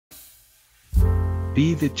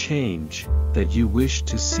Be the change that you wish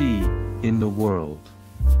to see in the world.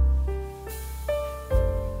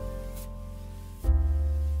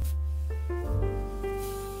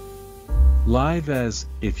 Live as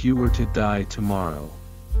if you were to die tomorrow.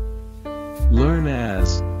 Learn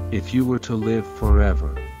as if you were to live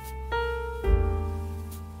forever.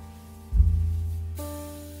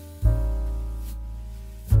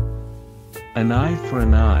 An eye for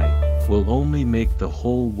an eye will only make the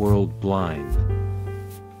whole world blind.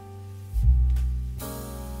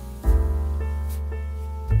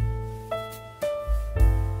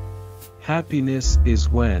 Happiness is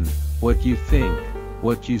when what you think,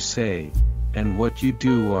 what you say, and what you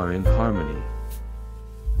do are in harmony.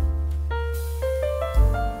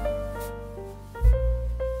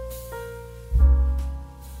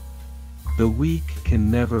 The weak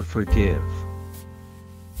can never forgive.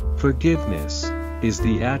 Forgiveness is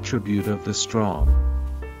the attribute of the strong.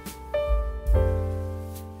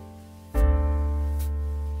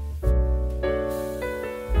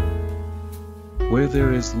 Where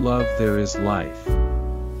there is love, there is life.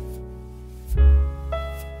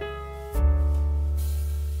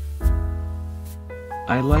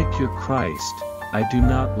 I like your Christ, I do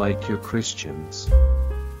not like your Christians.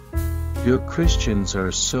 Your Christians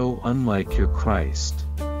are so unlike your Christ.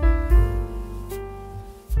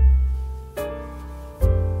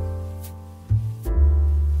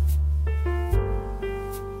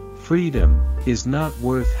 Freedom is not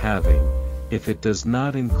worth having if it does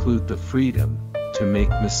not include the freedom to make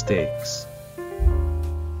mistakes.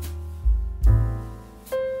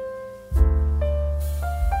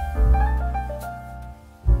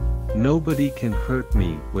 Nobody can hurt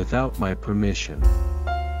me without my permission.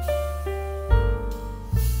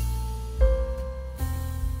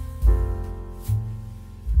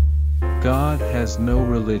 God has no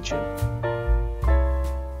religion.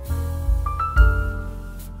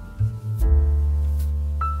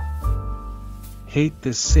 Hate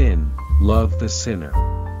the sin, love the sinner.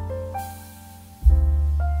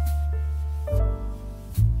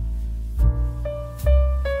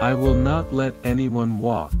 I will not let anyone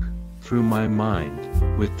walk through my mind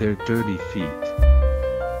with their dirty feet.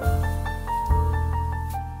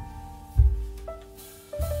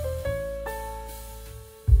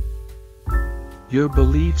 Your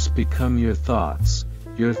beliefs become your thoughts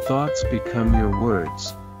become your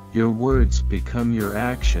words become your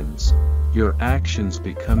actions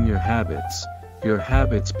become your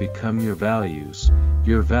habits become your values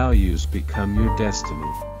become your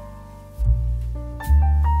destiny.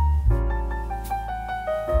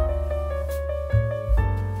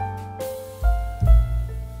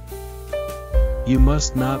 You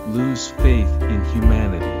must not lose faith in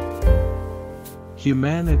humanity.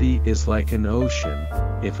 Humanity is like an ocean.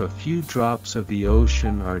 If a few drops of the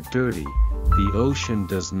ocean are dirty, the ocean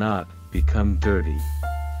does not become dirty.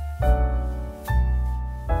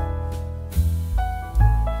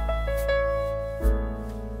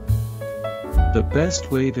 The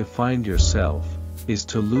best way to find yourself is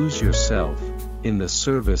to lose yourself in the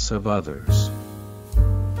service of others.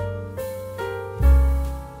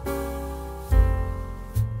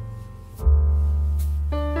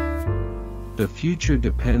 The future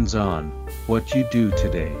depends on what you do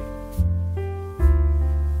today.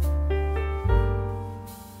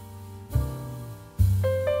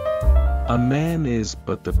 A man is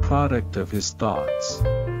but the product of his thoughts.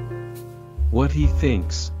 What he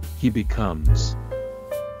thinks, he becomes.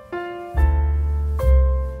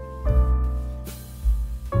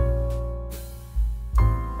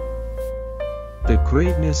 The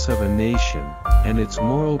greatness of a nation and its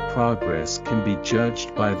moral progress can be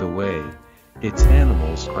judged by the way its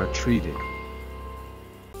animals are treated.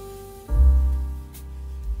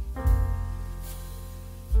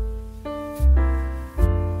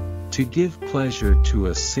 To give pleasure to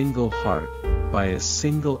a single heart by a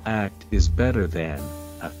single act is better than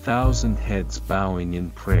 1,000 heads bowing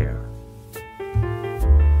in prayer.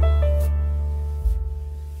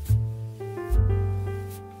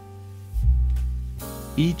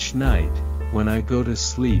 Each night, when I go to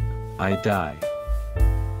sleep, I die.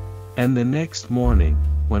 And the next morning,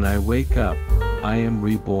 when I wake up, I am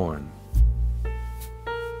reborn.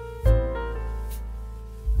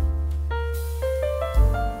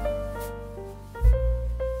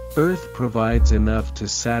 Earth provides enough to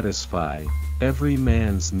satisfy every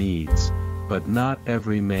man's needs, but not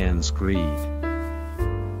every man's greed.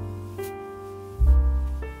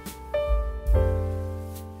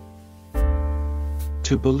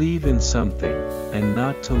 To believe in something, and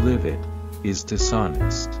not to live it, is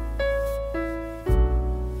dishonest.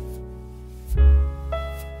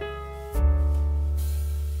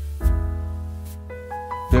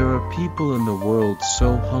 There are people in the world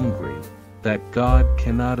so hungry that God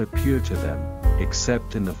cannot appear to them,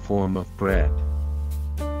 except in the form of bread.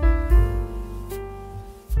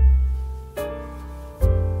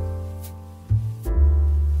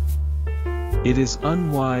 It is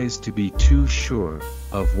unwise to be too sure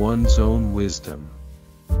of one's own wisdom.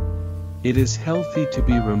 It is healthy to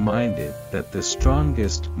be reminded that the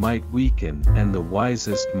strongest might weaken and the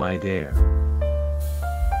wisest might err.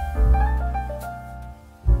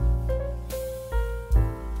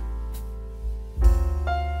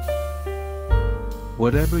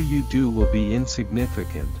 Whatever you do will be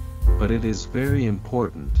insignificant, but it is very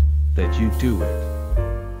important that you do it.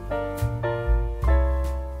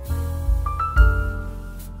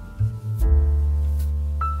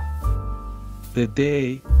 The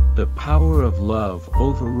day the power of love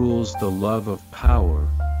overrules the love of power,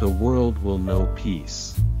 the world will know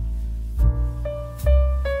peace.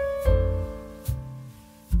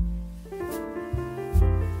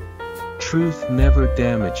 Truth never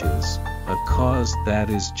damages a cause that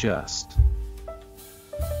is just.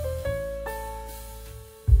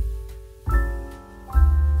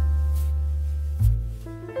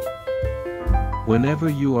 Whenever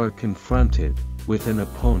you are confronted with an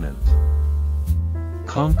opponent,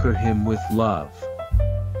 conquer him with love.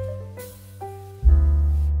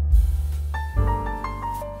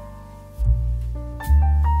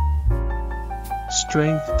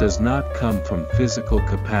 Strength does not come from physical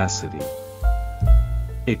capacity.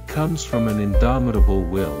 It comes from an indomitable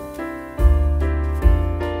will.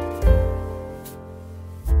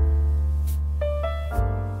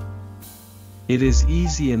 It is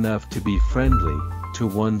easy enough to be friendly to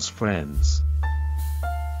one's friends.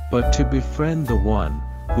 But to befriend the one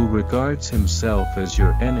who regards himself as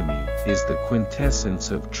your enemy is the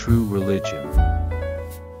quintessence of true religion.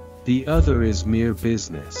 The other is mere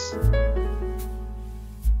business.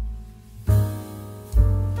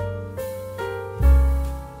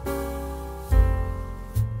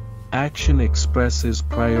 Action expresses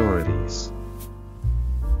priorities.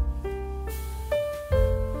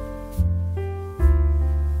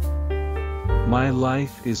 My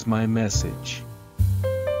life is my message.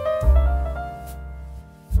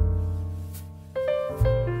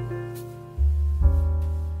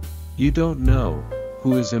 You don't know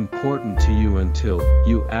who is important to you until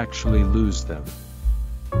you actually lose them.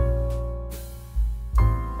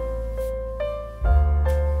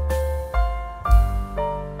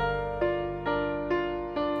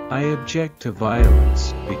 I object to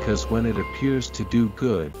violence because when it appears to do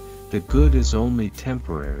good, the good is only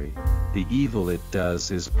temporary, the evil it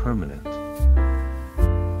does is permanent.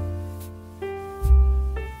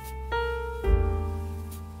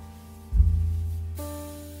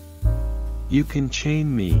 You can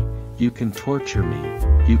chain me, you can torture me,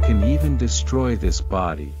 you can even destroy this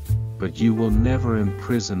body, but you will never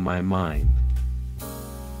imprison my mind.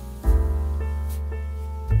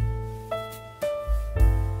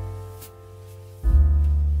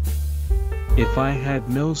 If I had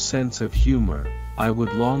no sense of humor, I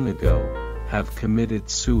would long ago have committed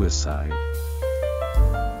suicide.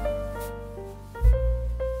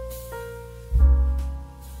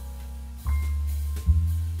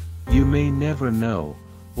 You may never know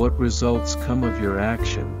what results come of your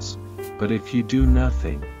actions, but if you do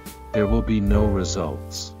nothing, there will be no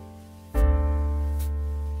results.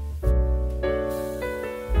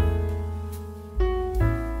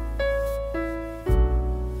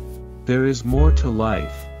 There is more to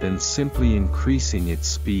life than simply increasing its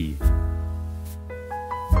speed.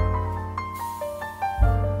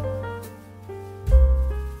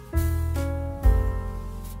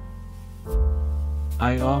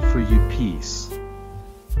 I offer you peace.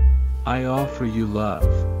 I offer you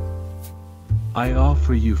love. I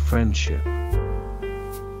offer you friendship.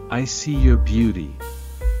 I see your beauty.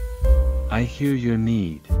 I hear your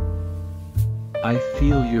need. I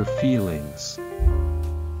feel your feelings.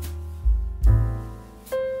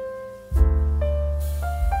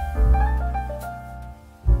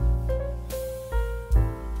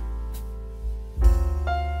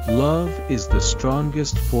 Love is the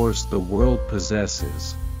strongest force the world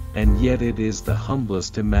possesses, and yet it is the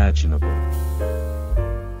humblest imaginable.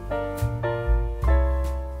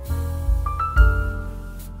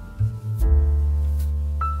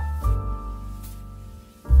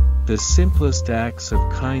 The simplest acts of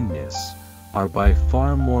kindness are by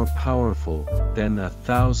far more powerful than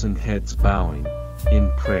 1,000 heads bowing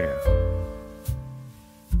in prayer.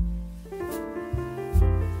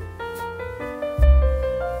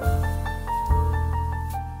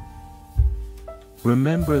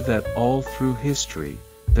 Remember that all through history,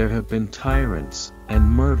 there have been tyrants and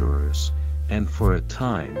murderers, and for a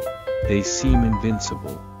time, they seem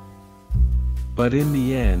invincible. But in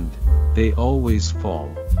the end, they always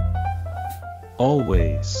fall.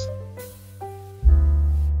 Always.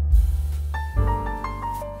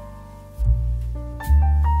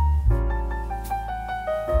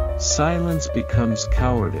 Silence becomes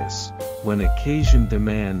cowardice when occasion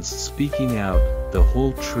demands speaking out the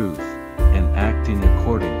whole truth and acting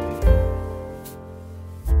accordingly.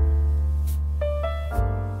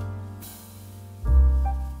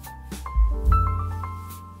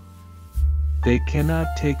 They cannot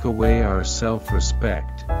take away our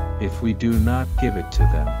self-respect if we do not give it to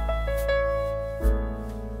them.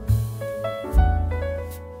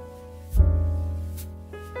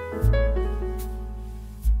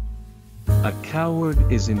 A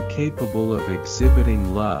coward is incapable of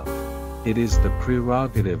exhibiting love. It is the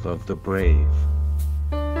prerogative of the brave.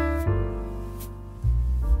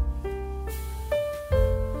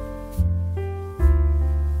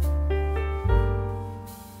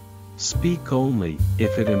 Speak only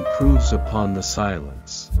if it improves upon the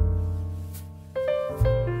silence.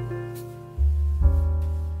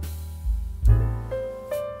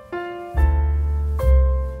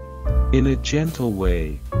 In a gentle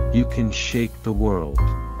way, you can shake the world.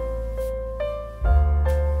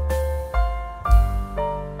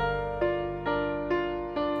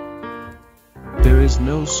 There is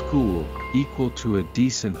no school equal to a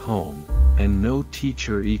decent home, and no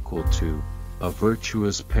teacher equal to a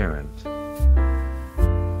virtuous parent.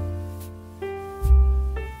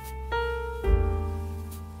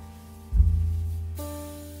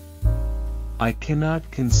 I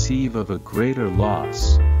cannot conceive of a greater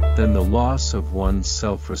loss than the loss of one's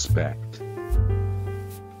self-respect.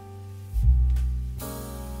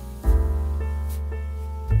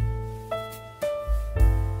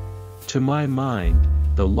 To my mind,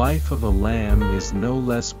 the life of a lamb is no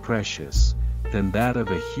less precious than that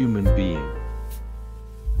of a human being.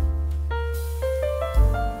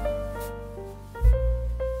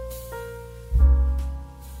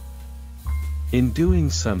 In doing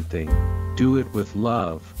something, do it with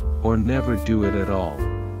love, or never do it at all.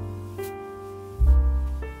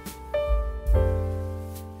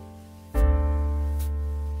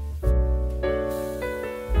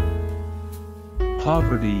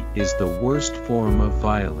 Poverty is the worst form of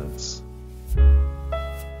violence.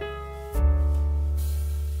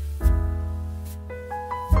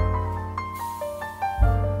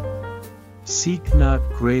 Seek not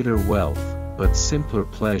greater wealth, but simpler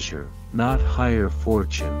pleasure, not higher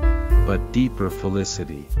fortune, but deeper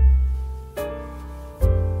felicity.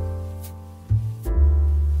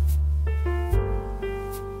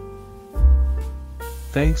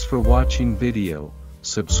 Thanks for watching video.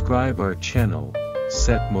 Subscribe our channel,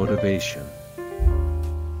 set motivation.